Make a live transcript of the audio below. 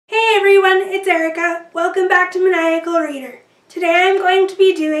everyone, it's Erica. Welcome back to Maniacal Reader. Today I'm going to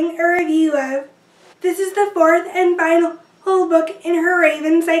be doing a review of, this is the fourth and final book in her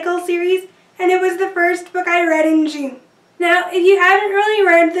Raven Cycle series, and it was the first book I read in June. Now, if you haven't really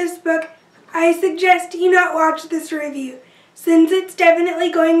read this book, I suggest you not watch this review, since it's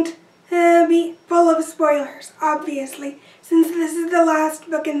definitely going to be full of spoilers, obviously, since this is the last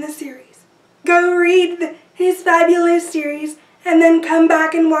book in the series. Go read his fabulous series, and then come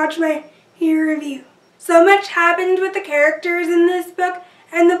back and watch my review. So much happened with the characters in this book,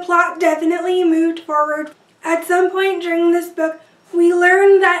 and the plot definitely moved forward. At some point during this book, we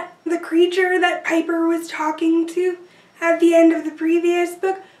learned that the creature that Piper was talking to at the end of the previous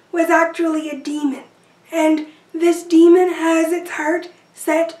book was actually a demon. And this demon has its heart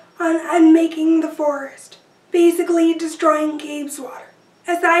set on unmaking the forest, basically destroying Cabeswater.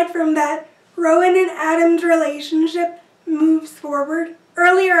 Aside from that, Rowan and Adam's relationship moves forward.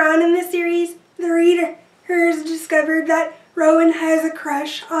 Earlier on in the series, the readers discovered that Rowan has a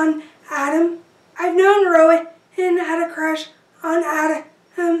crush on Adam. I've known Rowan had a crush on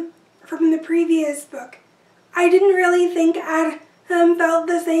Adam from the previous book. I didn't really think Adam felt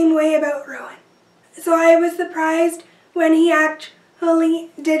the same way about Rowan, so I was surprised when he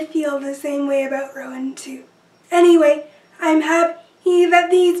actually did feel the same way about Rowan too. Anyway, I'm happy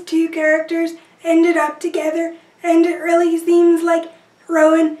that these two characters ended up together, and it really seems like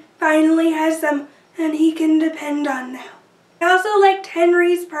Rowan finally has someone he can depend on now. I also liked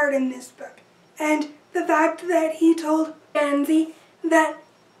Henry's part in this book, and the fact that he told Gansey that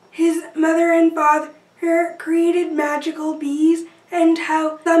his mother and father created magical bees, and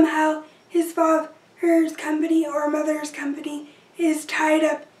how somehow his father's company or mother's company is tied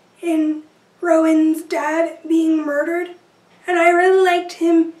up in Rowan's dad being murdered. And I really liked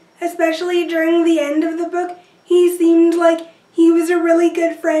him, especially during the end of the book. He seemed like he was a really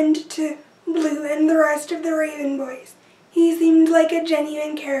good friend to Blue and the rest of the Raven boys. He seemed like a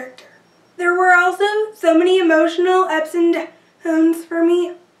genuine character. There were also so many emotional ups and downs for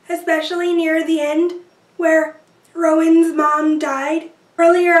me, especially near the end, where Rowan's mom died.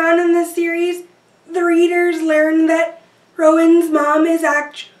 Earlier on in the series, the readers learned that Rowan's mom is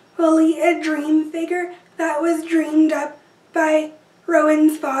actually a dream figure that was dreamed up by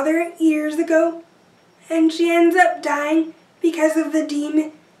Rowan's father years ago, and she ends up dying because of the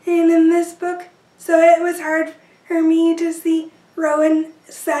demon in this book. So it was hard for me to see Rowan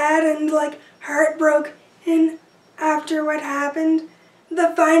sad and heartbroken after what happened.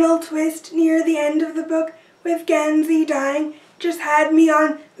 The final twist near the end of the book with Gansey dying just had me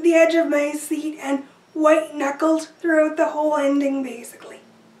on the edge of my seat and white-knuckled throughout the whole ending, basically.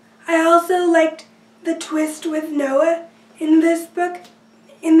 I also liked the twist with Noah in this book.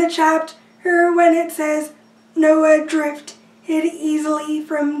 In the chapter when it says Noah drifted easily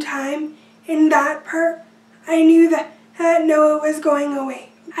from time, in that part, I knew that Noah was going away.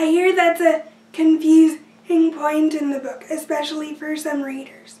 I hear that's a confusing point in the book, especially for some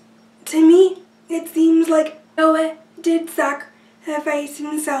readers. To me, it seems like Noah did sacrifice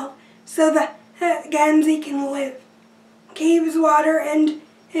himself so that Gansey can live. Cabeswater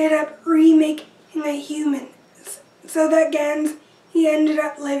ended up remaking a human so that he ended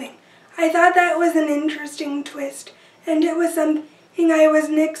up living. I thought that was an interesting twist, and it was something I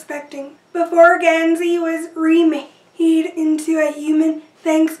wasn't expecting. Before Gansey was remade into a human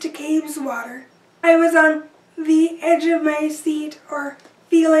thanks to Cabeswater, I was on the edge of my seat or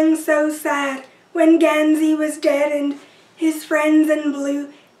feeling so sad when Gansey was dead and his friends in Blue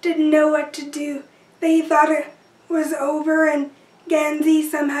didn't know what to do. They thought it was over and Gansey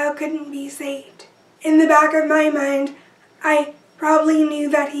somehow couldn't be saved. In the back of my mind, I probably knew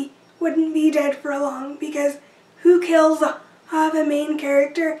that he wouldn't be dead for long, because who kills off a main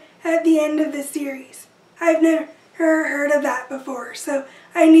character at the end of the series? I've never heard of that before, so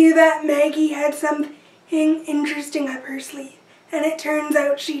I knew that Maggie had something interesting up her sleeve, and it turns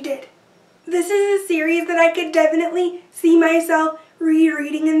out she did. This is a series that I could definitely see myself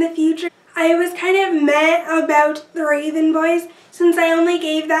rereading in the future. I was kind of meh about the Raven Boys, since I only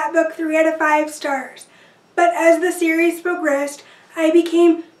gave that book 3 out of 5 stars. But as the series progressed, I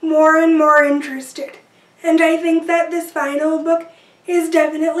became more and more interested. And I think that this final book is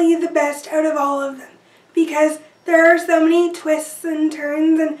definitely the best out of all of them, because there are so many twists and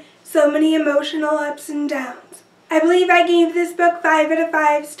turns and so many emotional ups and downs. I believe I gave this book 5 out of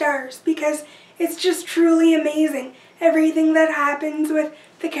 5 stars because it's just truly amazing. Everything that happens with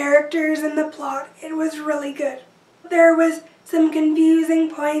the characters and the plot, it was really good. There was some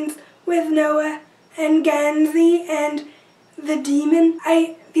confusing points with Noah and Gansey and the demon.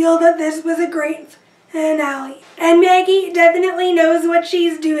 I feel that this was a great finale. And Maggie definitely knows what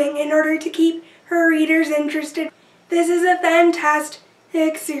she's doing in order to keep her readers interested. This is a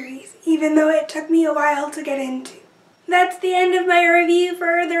fantastic series, even though it took me a while to get into. That's the end of my review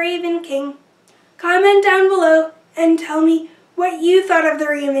for The Raven King. Comment down below and tell me what you thought of The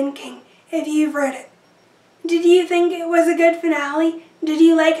Raven King if you've read it. Did you think it was a good finale? Did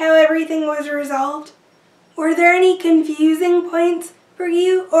you like how everything was resolved? Were there any confusing points for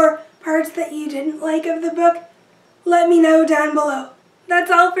you or parts that you didn't like of the book? Let me know down below.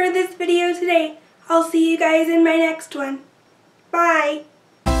 That's all for this video today. I'll see you guys in my next one. Bye!